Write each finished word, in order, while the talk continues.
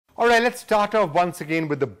Well, let's start off once again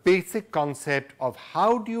with the basic concept of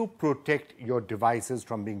how do you protect your devices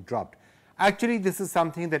from being dropped. Actually, this is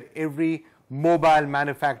something that every mobile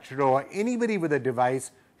manufacturer or anybody with a device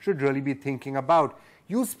should really be thinking about.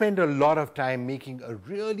 You spend a lot of time making a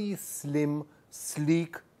really slim,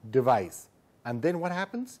 sleek device. And then what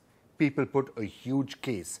happens? People put a huge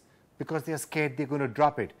case because they're scared they're going to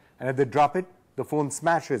drop it. And if they drop it, the phone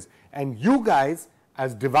smashes. And you guys,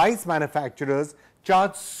 as device manufacturers,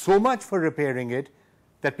 charge so much for repairing it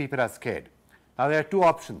that people are scared. Now, there are two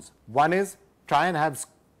options. One is try and have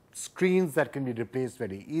screens that can be replaced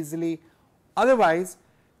very easily. Otherwise,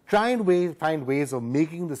 try and find ways of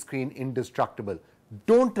making the screen indestructible.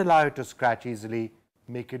 Don't allow it to scratch easily.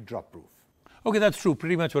 Make it drop-proof. Okay, that's true.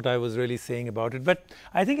 Pretty much what I was really saying about it. But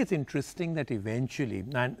I think it's interesting that eventually,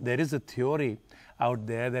 and there is a theory out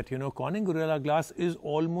there that, Corning Gorilla Glass is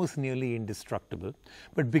almost nearly indestructible.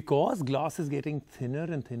 But because glass is getting thinner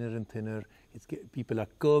and thinner and thinner, people are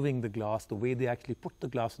curving the glass, the way they actually put the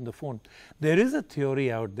glass on the phone. There is a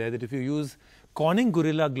theory out there that if you use Corning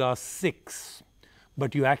Gorilla Glass 6,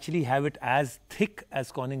 but you actually have it as thick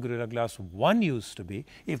as Corning Gorilla Glass 1 used to be,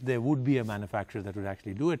 if there would be a manufacturer that would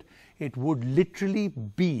actually do it, it would literally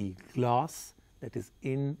be glass that is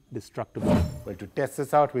indestructible. Well, to test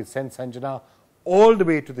this out, we sent Sanjana all the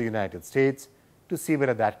way to the United States to see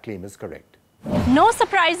whether that claim is correct. No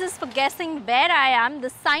surprises for guessing where I am. The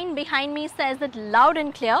sign behind me says it loud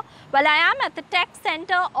and clear. Well, I am at the tech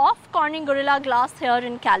center of Corning Gorilla Glass here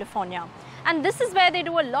in California. And this is where they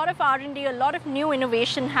do a lot of R&D, a lot of new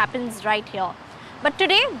innovation happens right here. But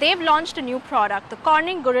today, they've launched a new product, the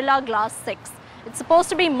Corning Gorilla Glass 6. It's supposed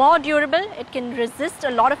to be more durable. It can resist a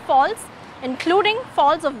lot of falls, including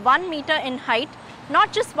falls of 1 meter in height,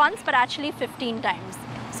 not just once, but actually 15 times.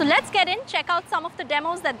 So let's get in, check out some of the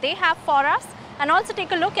demos that they have for us, and also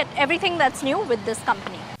take a look at everything that's new with this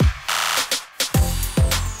company.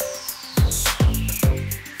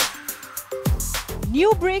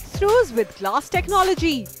 New breakthroughs with glass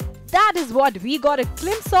technology. That is what we got a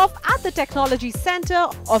glimpse of at the Technology Center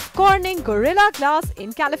of Corning Gorilla Glass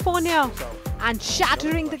in California. And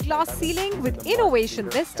shattering the glass ceiling with innovation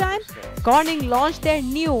this time, Corning launched their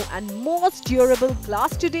new and most durable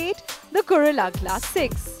glass to date, the Gorilla Glass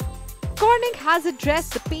 6. Corning has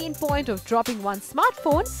addressed the pain point of dropping one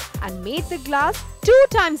smartphone and made the glass 2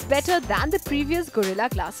 times better than the previous Gorilla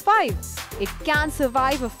Glass 5. It can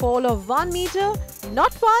survive a fall of 1 meter,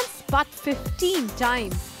 not once but 15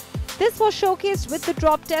 times. This was showcased with the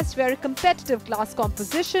drop test where a competitive glass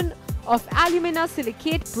composition of alumina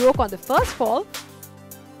silicate broke on the first fall,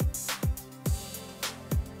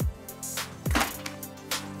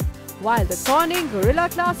 while the Corning Gorilla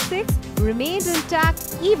Glass 6 remained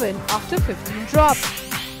intact even after 15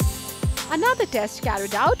 drops. Another test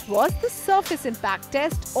carried out was the surface impact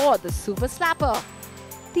test or the super slapper.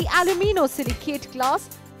 The aluminosilicate glass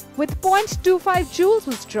with 0.25 joules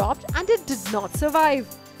was dropped and it did not survive.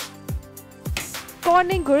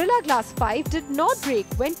 Corning Gorilla Glass 5 did not break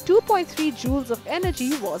when 2.3 joules of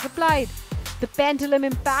energy was applied. The pendulum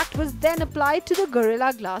impact was then applied to the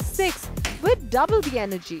Gorilla Glass 6 with double the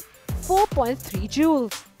energy, 4.3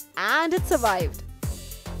 joules, and it survived.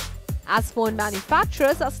 As phone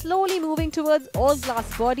manufacturers are slowly moving towards all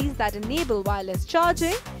glass bodies that enable wireless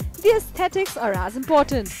charging, the aesthetics are as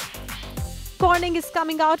important. Corning is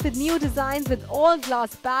coming out with new designs with all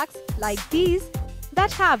glass backs like these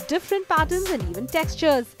that have different patterns and even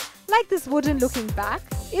textures. Like this wooden looking back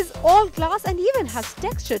is all glass and even has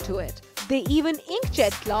texture to it. They even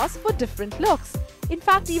inkjet glass for different looks. In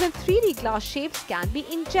fact, even 3D glass shapes can be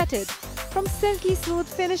inkjetted, from silky smooth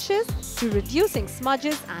finishes to reducing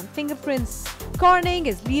smudges and fingerprints. Corning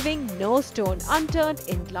is leaving no stone unturned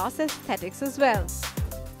in glass aesthetics as well.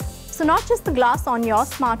 So not just the glass on your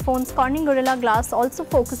smartphones, Corning Gorilla Glass also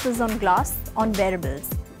focuses on glass on wearables.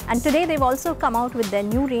 And today they've also come out with their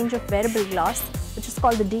new range of wearable glass, which is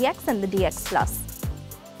called the DX and the DX Plus.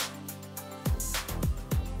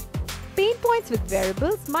 Pain points with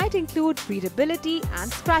wearables might include readability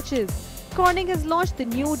and scratches. Corning has launched the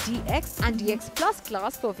new DX and DX Plus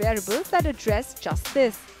glass for wearables that address just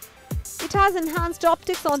this. It has enhanced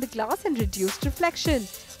optics on the glass and reduced reflection.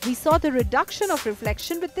 We saw the reduction of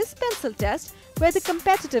reflection with this pencil test, where the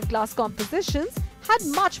competitive glass compositions had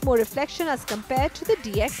much more reflection as compared to the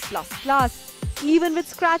DX Plus glass. Even with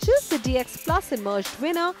scratches, the DX Plus emerged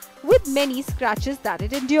winner with many scratches that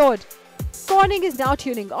it endured. Corning is now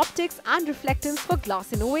tuning optics and reflectance for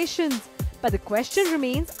glass innovations. But the question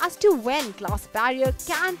remains as to when glass barrier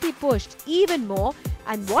can be pushed even more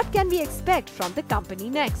and what can we expect from the company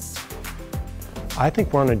next. I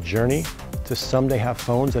think we're on a journey to someday have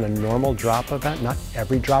phones in a normal drop event, not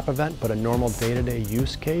every drop event, but a normal day-to-day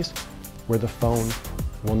use case where the phone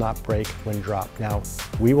will not break when dropped. Now,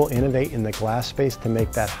 we will innovate in the glass space to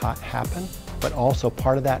make that happen, but also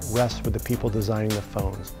part of that rests with the people designing the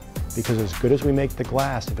phones. Because as good as we make the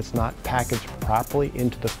glass, if it's not packaged properly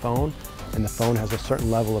into the phone, and the phone has a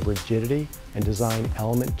certain level of rigidity and design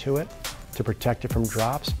element to it to protect it from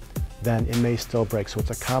drops, then it may still break. So it's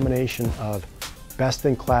a combination of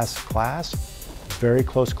best-in-class glass, very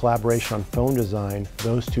close collaboration on phone design.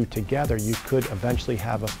 Those two together, you could eventually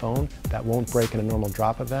have a phone that won't break in a normal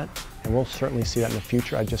drop event, and we'll certainly see that in the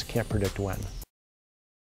future. I just can't predict when.